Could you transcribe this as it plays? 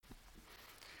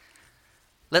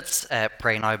Let's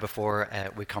pray now before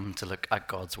we come to look at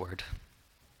God's word.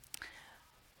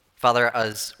 Father,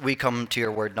 as we come to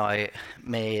your word now,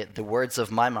 may the words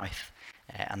of my mouth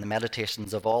and the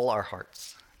meditations of all our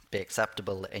hearts be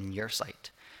acceptable in your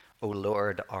sight, O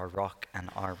Lord, our rock and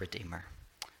our redeemer.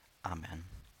 Amen.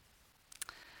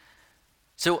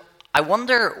 So I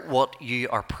wonder what you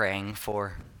are praying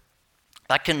for.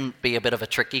 That can be a bit of a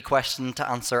tricky question to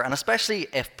answer, and especially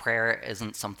if prayer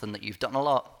isn't something that you've done a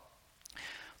lot.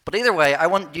 But either way, I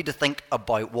want you to think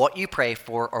about what you pray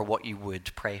for or what you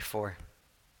would pray for.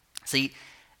 See,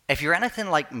 if you're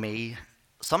anything like me,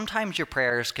 sometimes your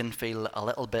prayers can feel a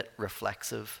little bit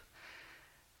reflexive.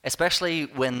 Especially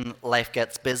when life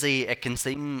gets busy, it can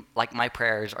seem like my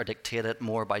prayers are dictated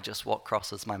more by just what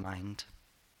crosses my mind.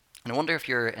 And I wonder if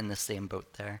you're in the same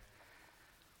boat there.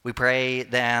 We pray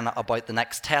then about the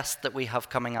next test that we have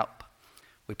coming up.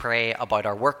 We pray about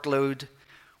our workload.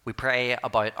 We pray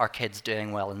about our kids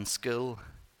doing well in school.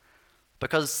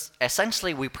 Because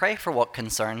essentially we pray for what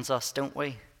concerns us, don't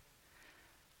we?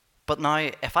 But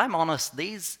now, if I'm honest,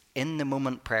 these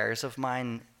in-the-moment prayers of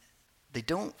mine, they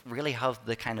don't really have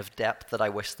the kind of depth that I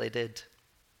wish they did.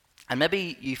 And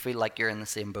maybe you feel like you're in the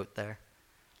same boat there.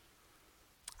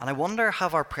 And I wonder,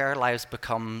 have our prayer lives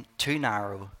become too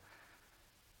narrow?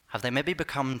 Have they maybe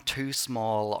become too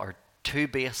small or too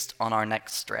based on our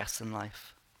next stress in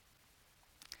life?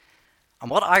 And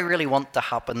what I really want to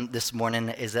happen this morning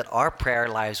is that our prayer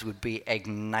lives would be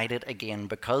ignited again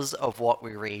because of what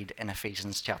we read in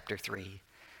Ephesians chapter 3.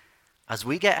 As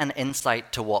we get an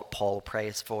insight to what Paul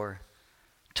prays for,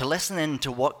 to listen in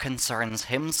to what concerns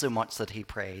him so much that he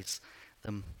prays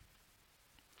them.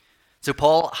 So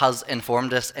Paul has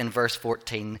informed us in verse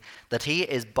 14 that he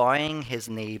is bowing his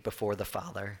knee before the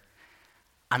Father.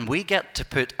 And we get to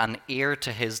put an ear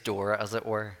to his door, as it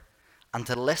were, and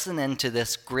to listen into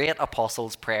this great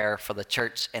apostle's prayer for the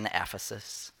church in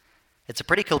Ephesus. It's a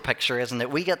pretty cool picture, isn't it?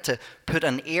 We get to put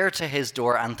an ear to his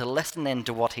door and to listen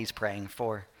into what he's praying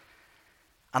for.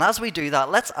 And as we do that,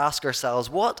 let's ask ourselves,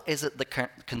 what is it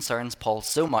that concerns Paul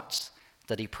so much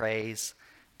that he prays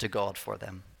to God for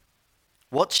them?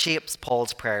 What shapes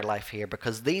Paul's prayer life here?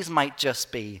 Because these might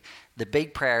just be the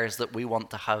big prayers that we want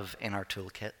to have in our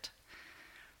toolkit.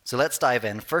 So let's dive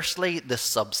in. Firstly, the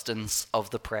substance of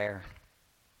the prayer.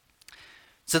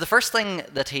 So the first thing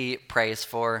that he prays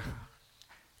for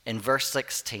in verse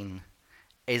 16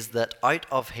 is that out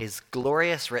of his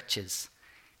glorious riches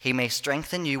he may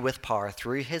strengthen you with power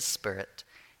through his Spirit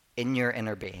in your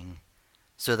inner being,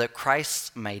 so that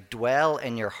Christ may dwell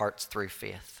in your hearts through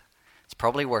faith. It's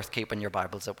probably worth keeping your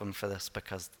Bibles open for this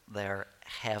because they're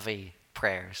heavy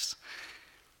prayers.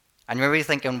 And you may be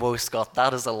thinking, whoa, Scott,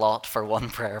 that is a lot for one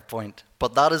prayer point.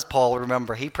 But that is Paul.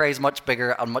 Remember, he prays much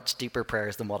bigger and much deeper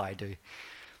prayers than what I do.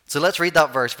 So let's read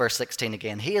that verse 16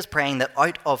 again. He is praying that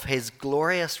out of his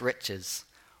glorious riches,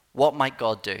 what might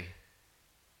God do?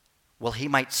 Well, he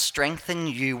might strengthen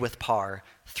you with power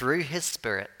through his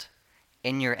Spirit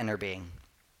in your inner being.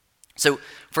 So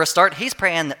for a start, he's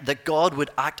praying that God would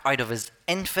act out of his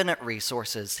infinite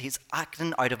resources. He's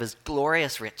acting out of his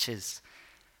glorious riches.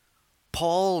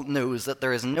 Paul knows that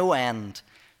there is no end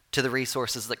to the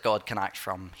resources that God can act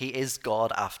from. He is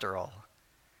God after all.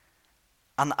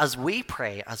 And as we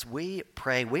pray,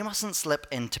 we mustn't slip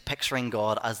into picturing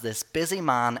God as this busy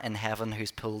man in heaven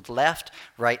who's pulled left,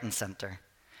 right, and center.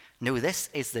 No, this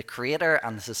is the creator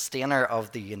and the sustainer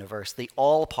of the universe, the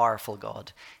all-powerful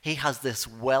God. He has this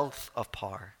wealth of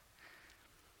power.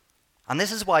 And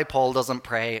this is why Paul doesn't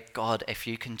pray, God, if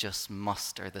you can just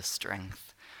muster the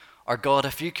strength. Or God,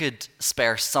 if you could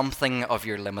spare something of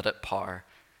your limited power.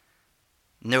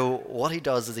 No, what he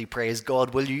does is he prays,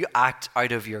 God, will you act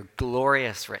out of your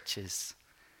glorious riches?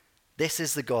 This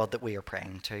is the God that we are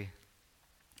praying to.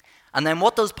 And then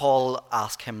what does Paul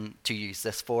ask him to use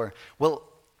this for? Well,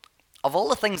 of all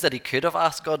the things that he could have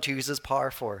asked God to use his power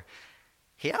for,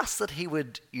 he asks that he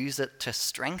would use it to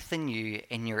strengthen you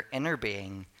in your inner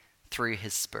being through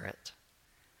his Spirit.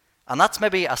 And that's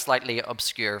maybe a slightly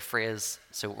obscure phrase.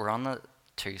 So we're on the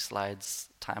 2 slides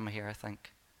time here, I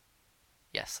think.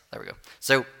 Yes, there we go.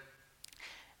 So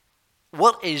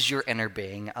what is your inner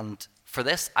being? And for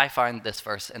this, I found this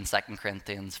verse in 2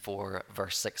 Corinthians 4,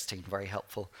 verse 16, very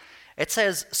helpful. It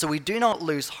says, so we do not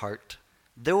lose heart.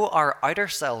 Though our outer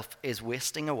self is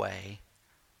wasting away,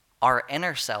 our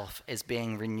inner self is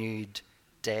being renewed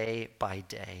day by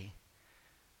day.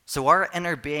 So our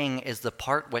inner being is the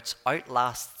part which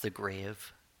outlasts the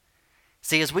grave.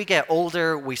 See, as we get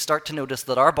older, we start to notice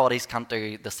that our bodies can't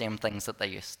do the same things that they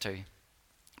used to.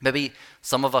 Maybe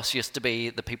some of us used to be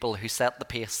the people who set the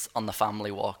pace on the family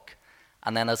walk.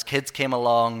 And then as kids came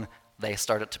along, they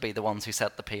started to be the ones who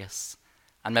set the pace.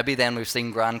 And maybe then we've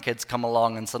seen grandkids come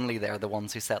along and suddenly they're the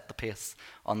ones who set the pace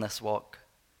on this walk.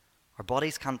 Our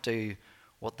bodies can't do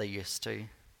what they used to.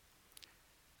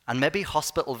 And maybe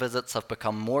hospital visits have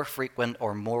become more frequent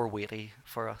or more weighty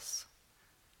for us.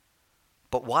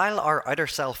 But while our outer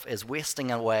self is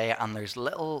wasting away and there's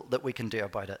little that we can do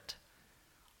about it,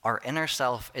 our inner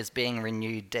self is being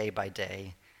renewed day by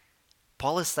day.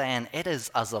 Paul is saying it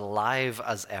is as alive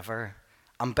as ever.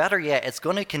 And better yet, it's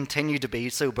going to continue to be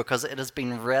so because it has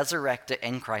been resurrected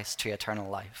in Christ to eternal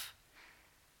life.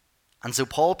 And so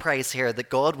Paul prays here that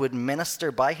God would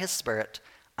minister by his Spirit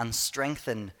and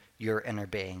strengthen your inner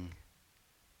being,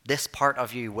 this part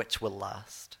of you which will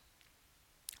last.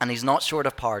 And he's not short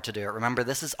of power to do it. Remember,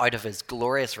 this is out of his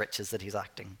glorious riches that he's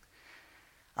acting.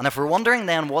 And if we're wondering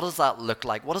then, what does that look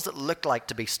like? What does it look like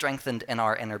to be strengthened in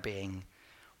our inner being?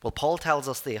 Well, Paul tells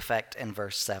us the effect in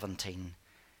verse 17.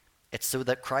 It's so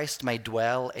that Christ may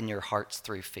dwell in your hearts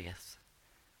through faith.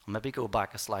 I'll maybe go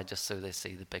back a slide just so they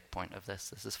see the big point of this.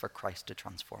 This is for Christ to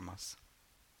transform us.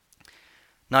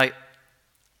 Now,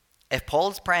 if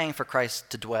Paul's praying for Christ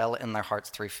to dwell in their hearts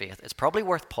through faith, it's probably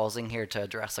worth pausing here to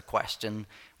address a question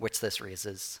which this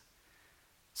raises.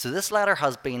 So this letter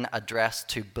has been addressed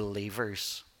to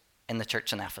believers in the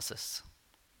church in Ephesus.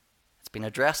 It's been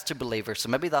addressed to believers, so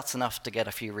maybe that's enough to get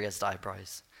a few raised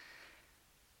eyebrows.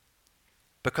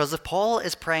 Because if Paul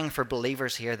is praying for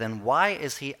believers here, then why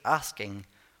is he asking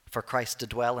for Christ to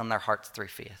dwell in their hearts through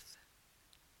faith?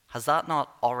 Has that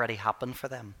not already happened for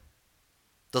them?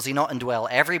 Does he not indwell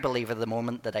every believer the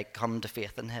moment that they come to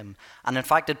faith in him? And in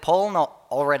fact, did Paul not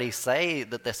already say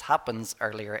that this happens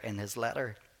earlier in his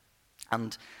letter?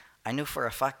 And I know for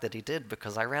a fact that he did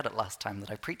because I read it last time that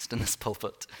I preached in this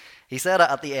pulpit. He said it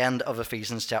at the end of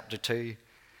Ephesians chapter 2.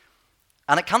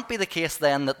 And it can't be the case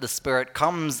then that the Spirit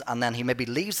comes and then he maybe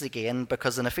leaves again,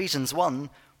 because in Ephesians 1,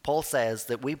 Paul says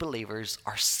that we believers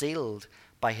are sealed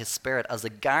by his Spirit as a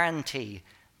guarantee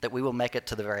that we will make it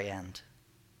to the very end.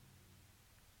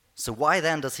 So why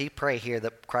then does he pray here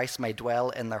that Christ may dwell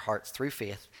in their hearts through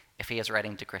faith if he is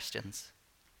writing to Christians?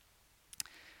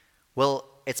 Well,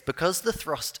 it's because the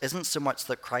thrust isn't so much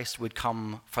that Christ would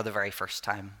come for the very first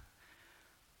time,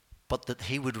 but that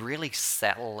he would really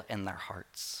settle in their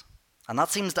hearts. And that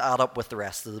seems to add up with the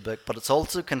rest of the book, but it's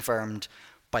also confirmed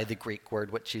by the Greek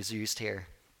word which is used here.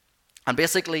 And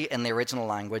basically, in the original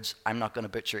language, I'm not going to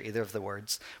butcher either of the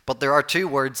words, but there are two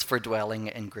words for dwelling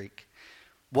in Greek.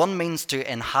 One means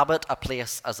to inhabit a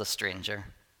place as a stranger.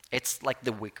 It's like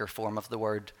the weaker form of the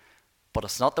word, but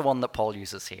it's not the one that Paul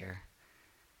uses here.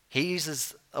 He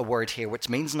uses a word here which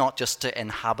means not just to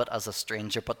inhabit as a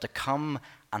stranger, but to come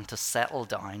and to settle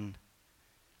down.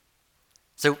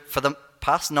 So for the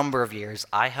past number of years,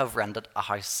 I have rented a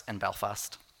house in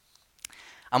Belfast.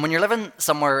 And when you're living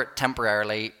somewhere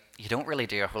temporarily, you don't really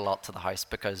do a whole lot to the house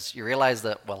because you realize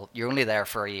that, well, you're only there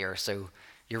for a year, so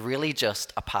you're really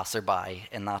just a passerby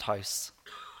in that house.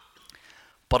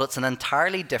 But it's an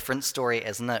entirely different story,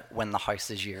 isn't it, when the house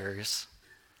is yours?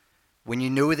 When you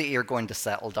know that you're going to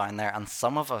settle down there, and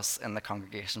some of us in the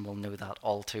congregation will know that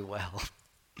all too well.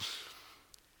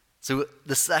 So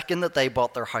the second that they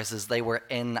bought their houses, they were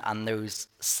in, and those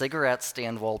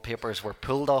cigarette-stained wallpapers were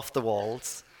pulled off the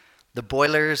walls. The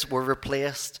boilers were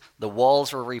replaced, the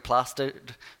walls were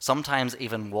replastered, sometimes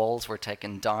even walls were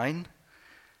taken down.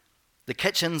 The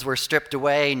kitchens were stripped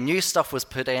away, new stuff was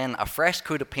put in, a fresh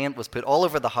coat of paint was put all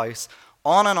over the house.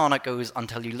 On and on it goes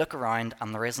until you look around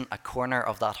and there isn't a corner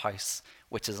of that house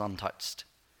which is untouched.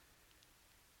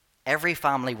 Every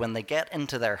family, when they get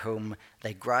into their home,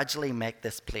 they gradually make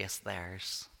this place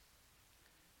theirs.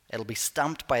 It'll be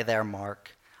stamped by their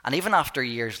mark. And even after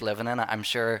years living in it, I'm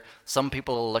sure some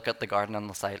people will look at the garden and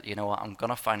they'll say, you know what, I'm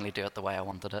going to finally do it the way I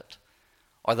wanted it.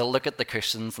 Or they'll look at the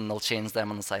cushions and they'll change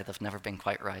them and say they've never been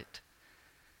quite right.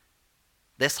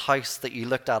 This house that you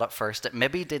looked at first, it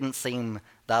maybe didn't seem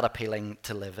that appealing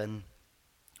to live in,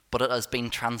 but it has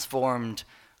been transformed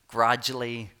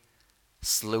gradually,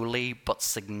 slowly, but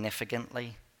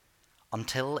significantly,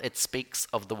 until it speaks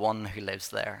of the one who lives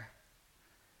there.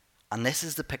 And this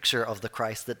is the picture of the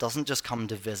Christ that doesn't just come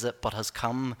to visit, but has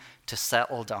come to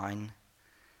settle down.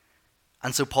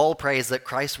 And so Paul prays that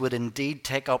Christ would indeed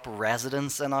take up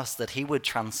residence in us, that he would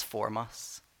transform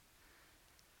us.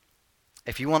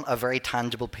 If you want a very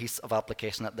tangible piece of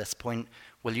application at this point,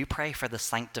 will you pray for the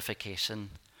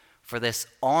sanctification, for this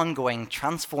ongoing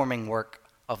transforming work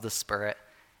of the Spirit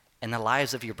in the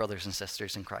lives of your brothers and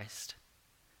sisters in Christ?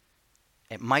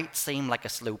 It might seem like a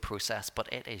slow process,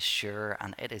 but it is sure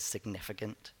and it is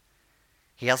significant.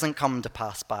 He hasn't come to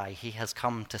pass by. He has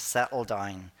come to settle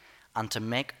down and to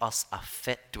make us a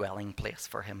fit dwelling place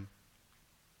for him.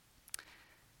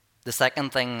 The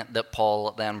second thing that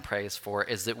Paul then prays for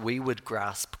is that we would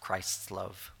grasp Christ's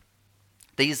love.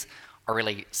 These are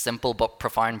really simple but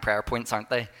profound prayer points, aren't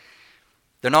they?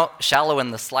 They're not shallow in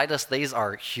the slightest. These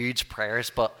are huge prayers,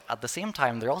 but at the same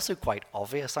time, they're also quite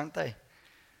obvious, aren't they?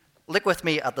 Look with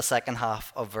me at the second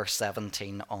half of verse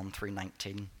 17 on through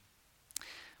 19.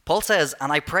 Paul says,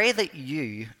 "And I pray that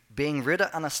you, being rooted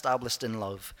and established in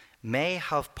love, may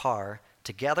have power,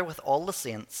 together with all the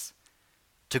saints,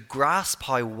 to grasp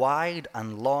how wide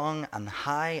and long and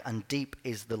high and deep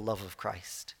is the love of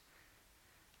Christ,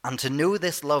 and to know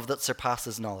this love that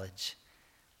surpasses knowledge,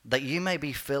 that you may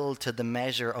be filled to the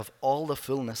measure of all the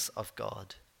fullness of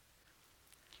God."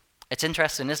 It's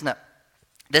interesting, isn't it?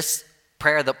 This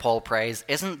prayer that Paul prays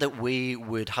isn't that we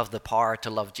would have the power to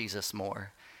love Jesus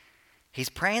more. He's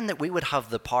praying that we would have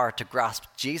the power to grasp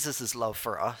Jesus' love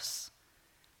for us.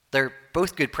 They're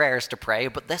both good prayers to pray,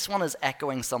 but this one is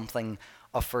echoing something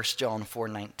of 1 John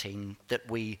 4:19, that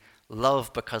we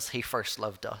love because he first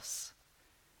loved us.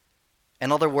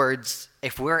 In other words,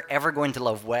 if we're ever going to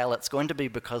love well, it's going to be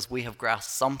because we have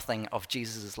grasped something of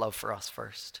Jesus' love for us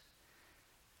first.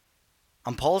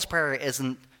 And Paul's prayer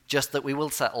isn't just that we will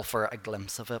settle for a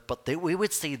glimpse of it, but that we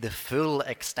would see the full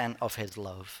extent of his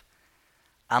love.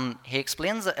 And he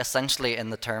explains it essentially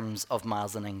in the terms of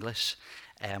maths in English,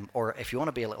 or if you want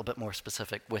to be a little bit more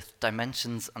specific, with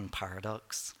dimensions and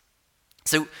paradox.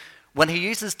 So when he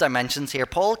uses dimensions here,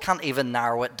 Paul can't even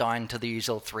narrow it down to the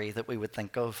usual three that we would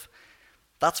think of.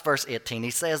 That's verse 18.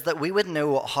 He says that we would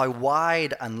know how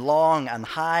wide and long and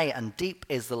high and deep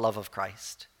is the love of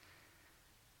Christ.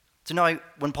 So now,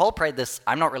 when Paul prayed this,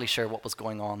 I'm not really sure what was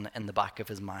going on in the back of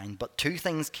his mind, but two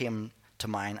things came to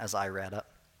mind as I read it.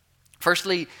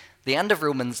 Firstly, the end of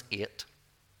Romans 8.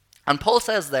 And Paul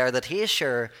says there that he is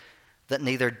sure that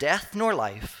neither death nor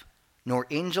life, nor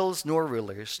angels nor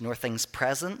rulers, nor things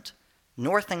present,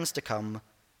 nor things to come,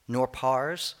 nor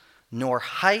powers, nor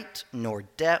height, nor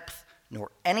depth,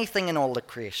 nor anything in all the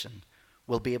creation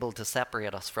will be able to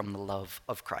separate us from the love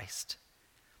of Christ.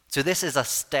 So this is a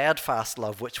steadfast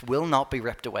love which will not be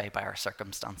ripped away by our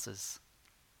circumstances.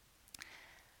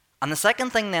 And the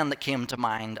second thing then that came to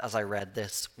mind as I read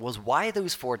this was why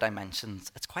those four dimensions.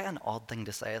 It's quite an odd thing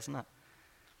to say, isn't it?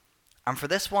 And for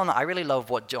this one, I really love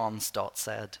what John Stott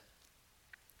said,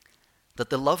 that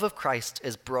the love of Christ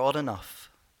is broad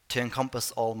enough to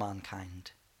encompass all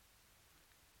mankind,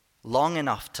 long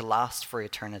enough to last for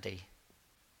eternity,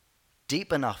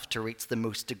 deep enough to reach the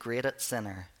most degraded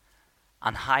sinner,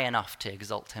 and high enough to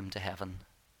exalt him to heaven.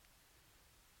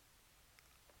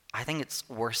 I think it's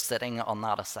worth sitting on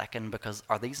that a second, because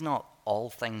are these not all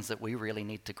things that we really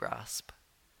need to grasp?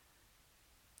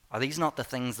 Are these not the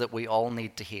things that we all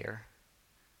need to hear?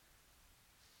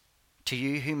 To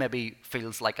you who maybe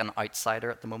feels like an outsider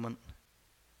at the moment,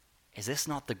 is this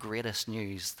not the greatest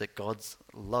news, that God's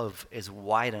love is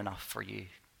wide enough for you?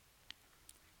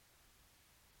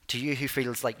 To you who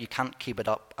feels like you can't keep it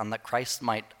up and that Christ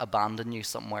might abandon you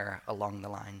somewhere along the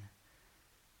line,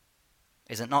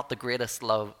 is it not the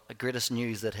greatest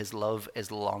news that his love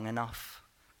is long enough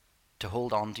to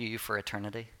hold on to you for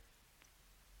eternity?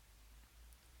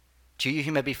 To you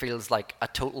who maybe feels like a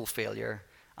total failure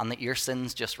and that your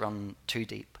sins just run too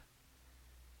deep,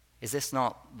 is this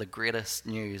not the greatest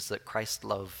news, that Christ's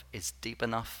love is deep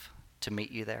enough to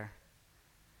meet you there?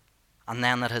 And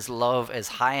then that his love is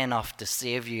high enough to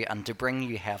save you and to bring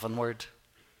you heavenward?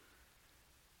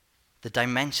 The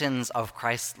dimensions of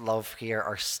Christ's love here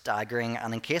are staggering,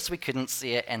 and in case we couldn't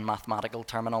see it in mathematical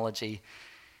terminology,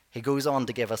 he goes on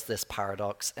to give us this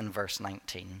paradox in verse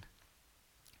 19.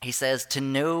 He says, to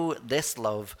know this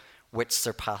love which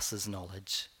surpasses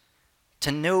knowledge.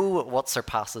 To know what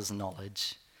surpasses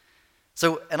knowledge.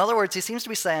 So, in other words, he seems to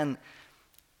be saying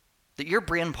that your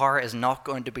brain power is not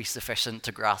going to be sufficient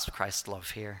to grasp Christ's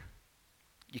love here.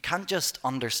 You can't just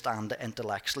understand it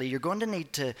intellectually. You're going to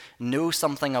need to know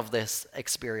something of this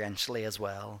experientially as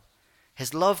well.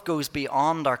 His love goes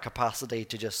beyond our capacity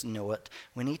to just know it.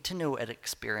 We need to know it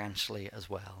experientially as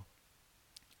well.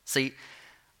 See,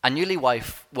 a newly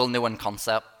wife will know in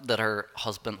concept that her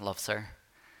husband loves her.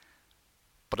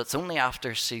 But it's only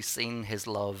after she's seen his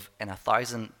love in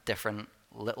 1,000 different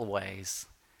little ways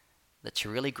that she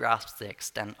really grasps the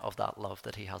extent of that love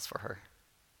that he has for her.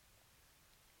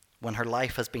 When her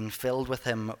life has been filled with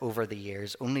him over the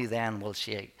years, only then will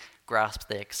she grasp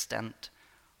the extent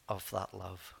of that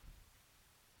love.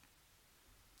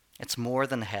 It's more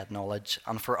than head knowledge,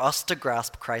 and for us to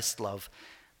grasp Christ's love,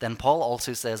 then Paul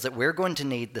also says that we're going to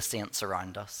need the saints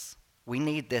around us. We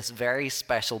need this very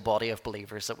special body of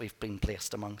believers that we've been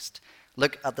placed amongst.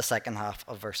 Look at the second half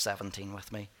of verse 17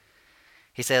 with me.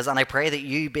 He says, "And I pray that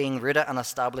you, being rooted and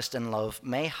established in love,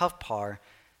 may have power,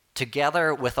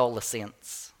 together with all the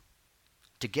saints,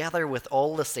 to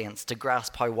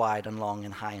grasp how wide and long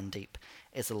and high and deep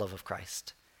is the love of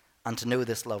Christ, and to know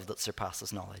this love that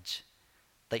surpasses knowledge,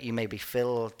 that you may be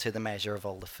filled to the measure of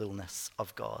all the fullness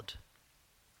of God."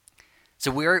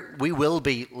 So we will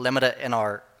be limited in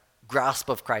our grasp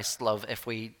of Christ's love if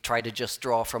we try to just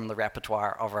draw from the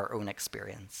repertoire of our own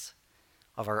experience,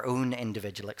 of our own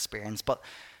individual experience. But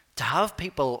to have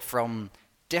people from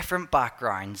different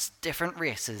backgrounds, different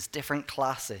races, different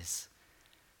classes,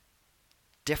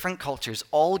 different cultures,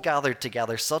 all gathered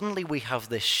together, suddenly we have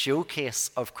this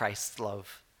showcase of Christ's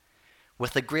love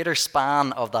with the greater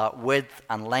span of that width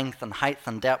and length and height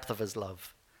and depth of his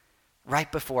love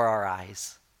right before our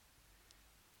eyes.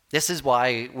 This is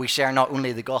why we share not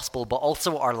only the gospel, but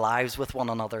also our lives with one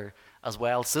another as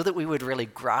well, so that we would really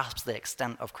grasp the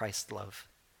extent of Christ's love.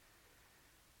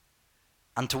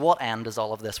 And to what end is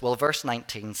all of this? Well, verse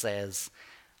 19 says,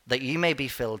 "that you may be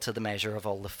filled to the measure of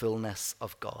all the fullness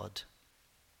of God."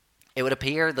 It would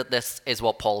appear that this is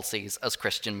what Paul sees as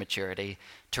Christian maturity,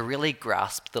 to really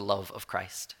grasp the love of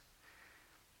Christ.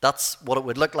 That's what it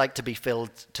would look like to be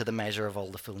filled to the measure of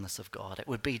all the fullness of God. It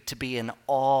would be to be in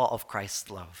awe of Christ's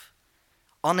love,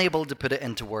 unable to put it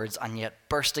into words, and yet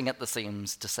bursting at the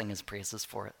seams to sing his praises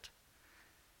for it.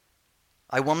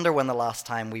 I wonder when the last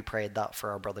time we prayed that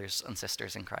for our brothers and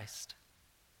sisters in Christ.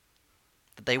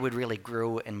 That they would really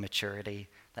grow in maturity,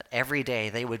 that every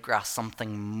day they would grasp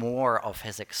something more of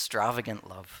his extravagant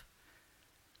love.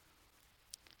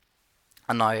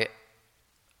 And now,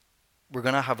 we're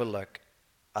going to have a look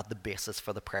at the basis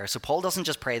for the prayer. So Paul doesn't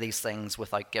just pray these things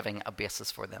without giving a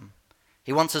basis for them.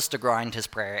 He wants us to ground his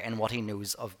prayer in what he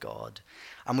knows of God.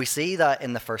 And we see that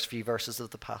in the first few verses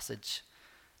of the passage.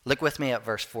 Look with me at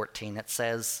verse 14. It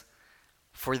says,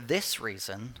 "For this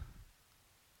reason,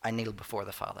 I kneel before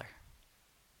the Father."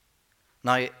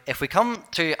 Now, if we come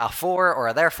to a for or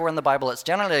a therefore in the Bible, it's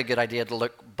generally a good idea to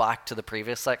look back to the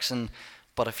previous section.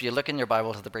 But if you look in your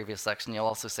Bible to the previous section, you'll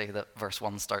also see that verse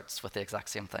 1 starts with the exact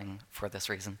same thing, "for this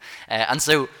reason." And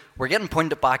so we're getting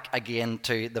pointed back again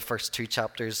to the first two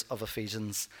chapters of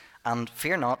Ephesians. And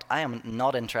fear not, I am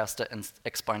not interested in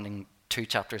expounding 2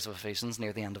 chapters of Ephesians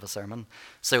near the end of a sermon.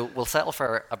 So we'll settle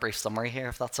for a brief summary here,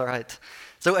 if that's all right.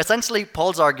 So essentially,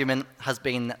 Paul's argument has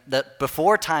been that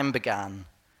before time began,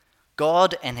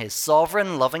 God, in his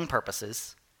sovereign, loving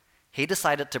purposes, he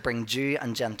decided to bring Jew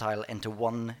and Gentile into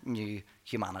one new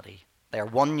humanity. They are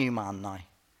one new man now,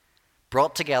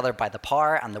 brought together by the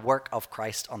power and the work of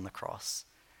Christ on the cross.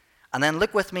 And then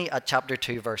look with me at chapter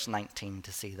 2, verse 19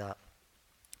 to see that.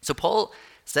 So Paul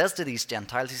says to these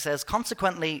Gentiles, he says,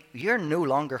 "Consequently, you're no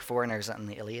longer foreigners and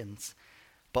aliens,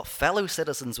 but fellow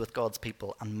citizens with God's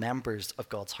people and members of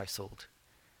God's household,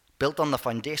 built on the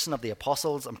foundation of the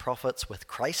apostles and prophets, with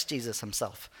Christ Jesus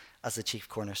himself as the chief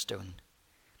cornerstone.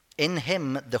 In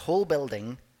him, the whole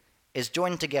building is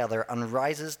joined together and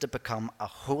rises to become a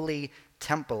holy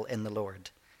temple in the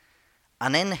Lord.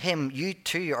 And in him, you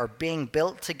too are being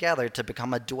built together to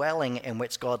become a dwelling in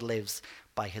which God lives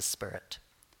by his Spirit."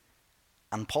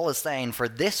 And Paul is saying, "For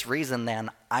this reason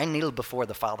then, I kneel before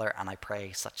the Father and I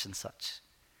pray such and such."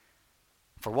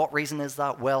 For what reason is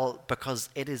that? Well, because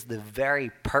it is the very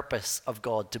purpose of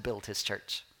God to build his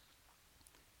church.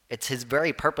 It's his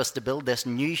very purpose to build this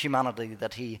new humanity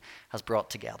that he has brought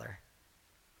together.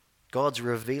 God's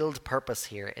revealed purpose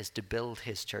here is to build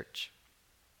his church.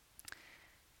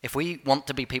 If we want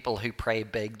to be people who pray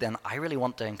big, then I really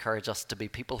want to encourage us to be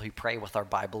people who pray with our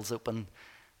Bibles open.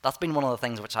 That's been one of the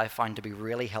things which I found to be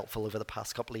really helpful over the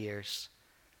past couple of years.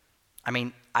 I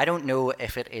mean, I don't know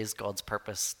if it is God's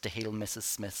purpose to heal Mrs.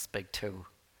 Smith's big toe,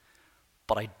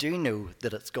 but I do know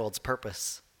that it's God's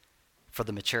purpose for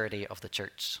the maturity of the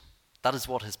church. That is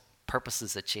what his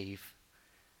purposes achieve.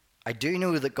 I do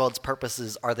know that God's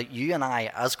purposes are that you and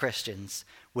I, as Christians,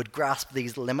 would grasp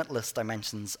these limitless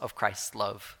dimensions of Christ's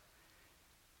love.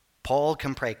 Paul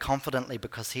can pray confidently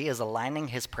because he is aligning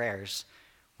his prayers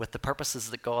with the purposes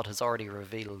that God has already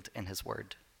revealed in his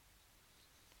word.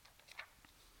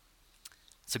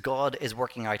 So God is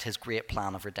working out his great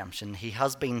plan of redemption. He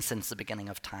has been since the beginning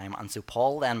of time, and so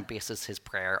Paul then bases his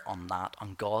prayer on that,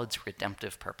 on God's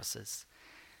redemptive purposes.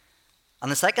 And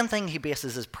the second thing he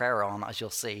bases his prayer on, as you'll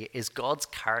see, is God's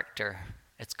character.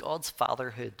 It's God's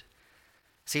fatherhood.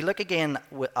 See, look again,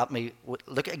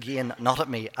 not at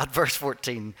me, at verse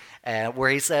 14,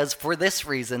 where he says, "For this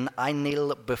reason I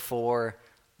kneel before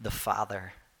the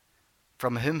Father,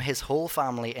 from whom his whole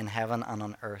family in heaven and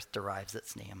on earth derives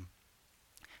its name."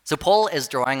 So Paul is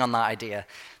drawing on that idea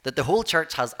that the whole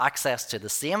church has access to the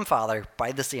same Father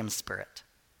by the same Spirit.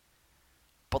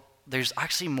 there's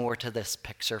actually more to this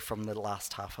picture from the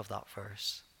last half of that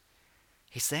verse.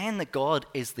 He's saying that God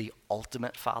is the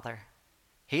ultimate Father.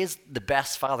 He is the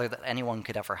best Father that anyone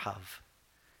could ever have.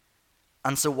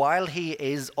 And so while he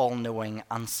is all-knowing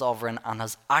and sovereign and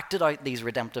has acted out these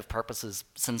redemptive purposes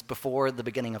since before the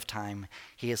beginning of time,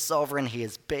 he is sovereign, he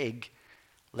is big,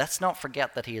 let's not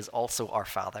forget that he is also our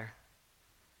Father.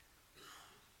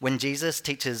 When Jesus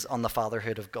teaches on the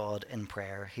fatherhood of God in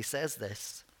prayer, he says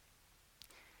this.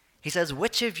 He says,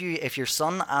 "Which of you, if your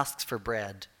son asks for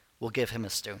bread, will give him a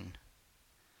stone?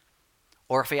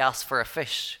 Or if he asks for a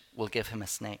fish, will give him a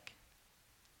snake?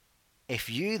 If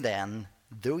you then,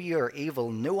 though you are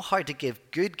evil, know how to give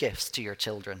good gifts to your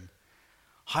children,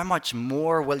 how much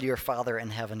more will your Father in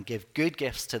heaven give good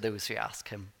gifts to those who ask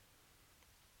him?"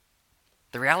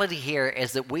 The reality here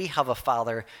is that we have a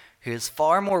Father who is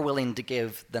far more willing to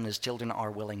give than his children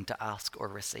are willing to ask or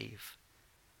receive.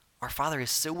 Our Father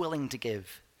is so willing to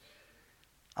give.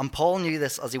 And Paul knew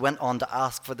this as he went on to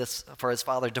ask for his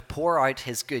Father to pour out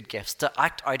his good gifts, to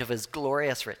act out of his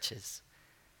glorious riches.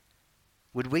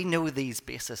 Would we know these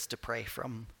bases to pray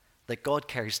from? That God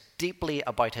cares deeply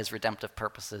about his redemptive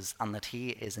purposes and that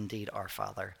he is indeed our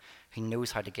Father who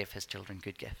knows how to give his children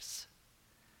good gifts.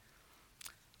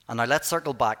 And now let's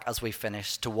circle back as we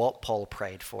finish to what Paul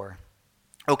prayed for.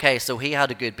 Okay, so he had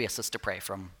a good basis to pray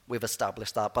from. We've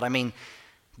established that. But I mean,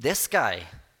 this guy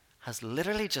has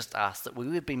literally just asked that we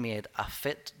would be made a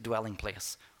fit dwelling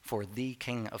place for the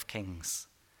King of Kings.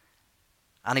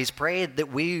 And he's prayed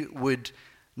that we would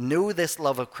know this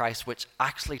love of Christ which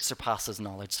actually surpasses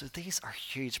knowledge. So these are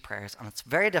huge prayers, and it's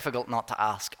very difficult not to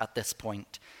ask at this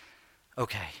point,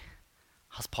 okay,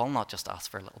 has Paul not just asked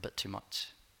for a little bit too much?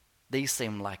 These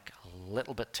seem like a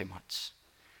little bit too much.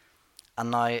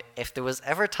 And now, if there was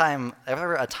ever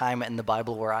a time in the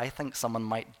Bible where I think someone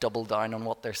might double down on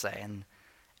what they're saying,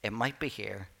 it might be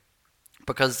here.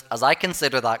 Because as I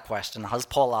consider that question, has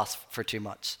Paul asked for too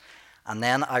much? And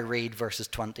then I read verses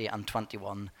 20 and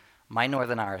 21, my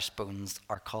Northern Irish bones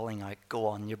are calling out, go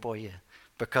on, you boy, you.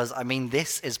 Because, I mean,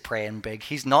 this is praying big.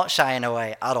 He's not shying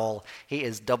away at all. He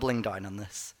is doubling down on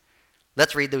this.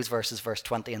 Let's read those verses, verse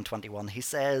 20 and 21. He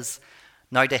says,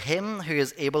 "Now to him who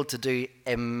is able to do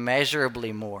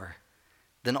immeasurably more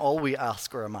than all we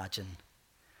ask or imagine,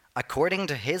 according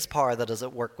to his power that is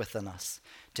at work within us,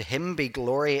 to him be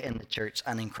glory in the church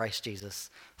and in Christ Jesus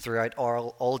throughout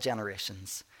all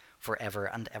generations, forever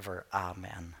and ever.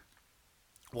 Amen."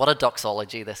 What a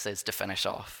doxology this is to finish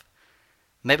off.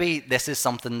 Maybe this is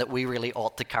something that we really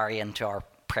ought to carry into our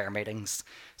prayer meetings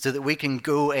so that we can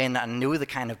go in and know the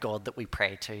kind of God that we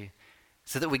pray to,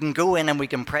 so that we can go in and we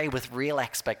can pray with real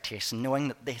expectation, knowing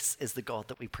that this is the God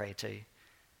that we pray to.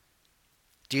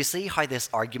 Do you see how this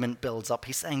argument builds up?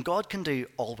 He's saying God can do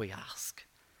all we ask.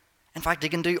 In fact, he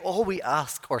can do all we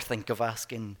ask or think of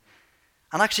asking.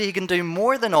 And actually, he can do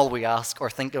more than all we ask or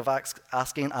think of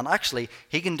asking. And actually,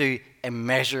 he can do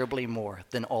immeasurably more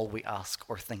than all we ask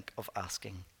or think of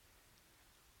asking.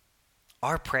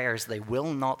 Our prayers, they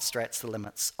will not stretch the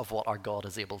limits of what our God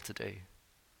is able to do.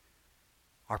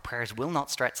 Our prayers will not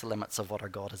stretch the limits of what our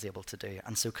God is able to do.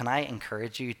 And so can I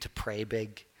encourage you to pray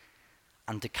big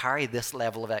and to carry this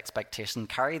level of expectation,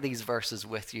 carry these verses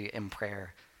with you in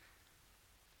prayer.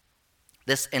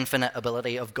 This infinite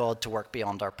ability of God to work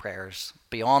beyond our prayers,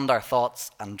 beyond our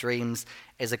thoughts and dreams,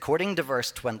 is according to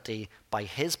verse 20, by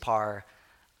his power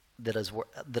that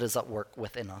is at work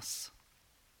within us.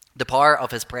 The power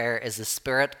of his prayer is the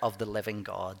Spirit of the living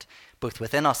God, both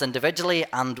within us individually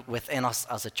and within us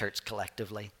as a church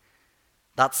collectively.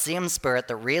 That same Spirit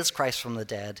that raised Christ from the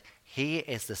dead, he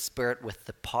is the Spirit with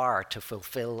the power to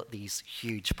fulfill these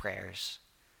huge prayers.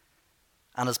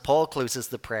 And as Paul closes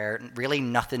the prayer, really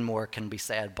nothing more can be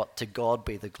said but to God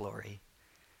be the glory.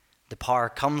 The power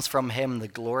comes from him, the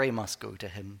glory must go to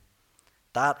him.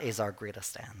 That is our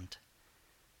greatest end.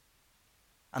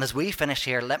 And as we finish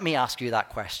here, let me ask you that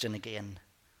question again.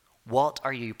 What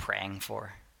are you praying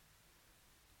for?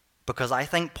 Because I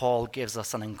think Paul gives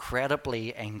us an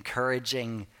incredibly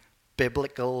encouraging,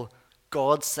 biblical,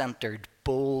 God-centered,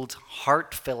 bold,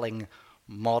 heart-filling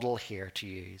model here to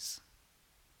use.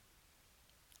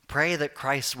 Pray that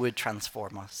Christ would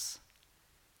transform us.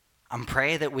 And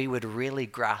pray that we would really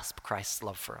grasp Christ's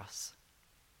love for us.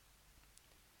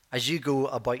 As you go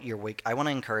about your week, I want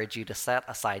to encourage you to set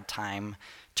aside time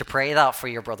to pray that for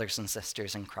your brothers and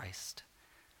sisters in Christ.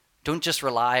 Don't just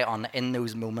rely on in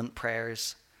those moment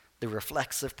prayers, the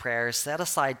reflexive prayers. Set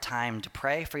aside time to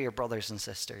pray for your brothers and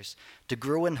sisters, to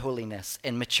grow in holiness,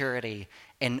 in maturity,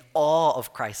 in awe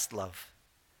of Christ's love.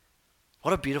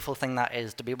 What a beautiful thing that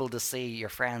is, to be able to see your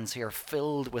friends who are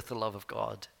filled with the love of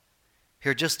God. who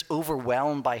are just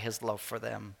overwhelmed by his love for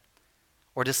them,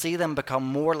 or to see them become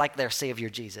more like their Savior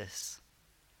Jesus.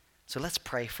 So let's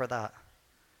pray for that.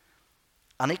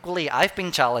 And equally, I've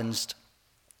been challenged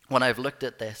when I've looked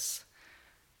at this,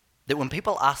 that when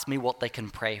people ask me what they can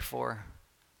pray for,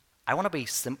 I want to be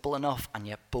simple enough and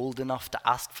yet bold enough to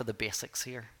ask for the basics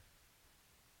here.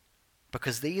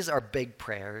 Because these are big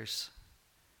prayers.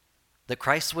 That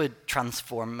Christ would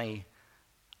transform me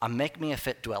and make me a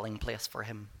fit dwelling place for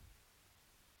him.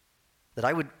 That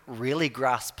I would really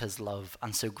grasp his love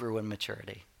and so grow in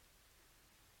maturity.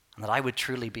 And that I would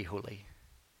truly be holy.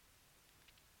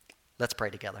 Let's pray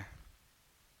together.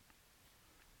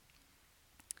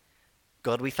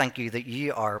 God, we thank you that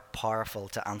you are powerful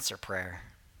to answer prayer.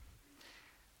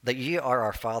 That you are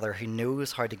our Father who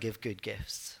knows how to give good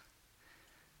gifts.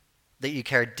 That you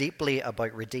care deeply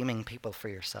about redeeming people for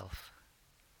yourself.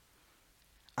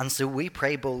 And so we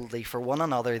pray boldly for one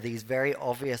another these very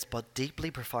obvious but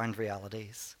deeply profound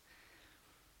realities.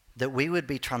 That we would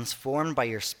be transformed by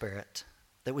your Spirit.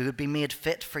 That we would be made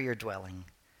fit for your dwelling.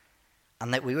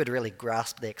 And that we would really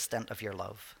grasp the extent of your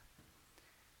love.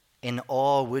 In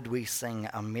awe would we sing,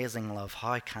 amazing love,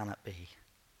 how can it be?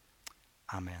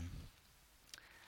 Amen.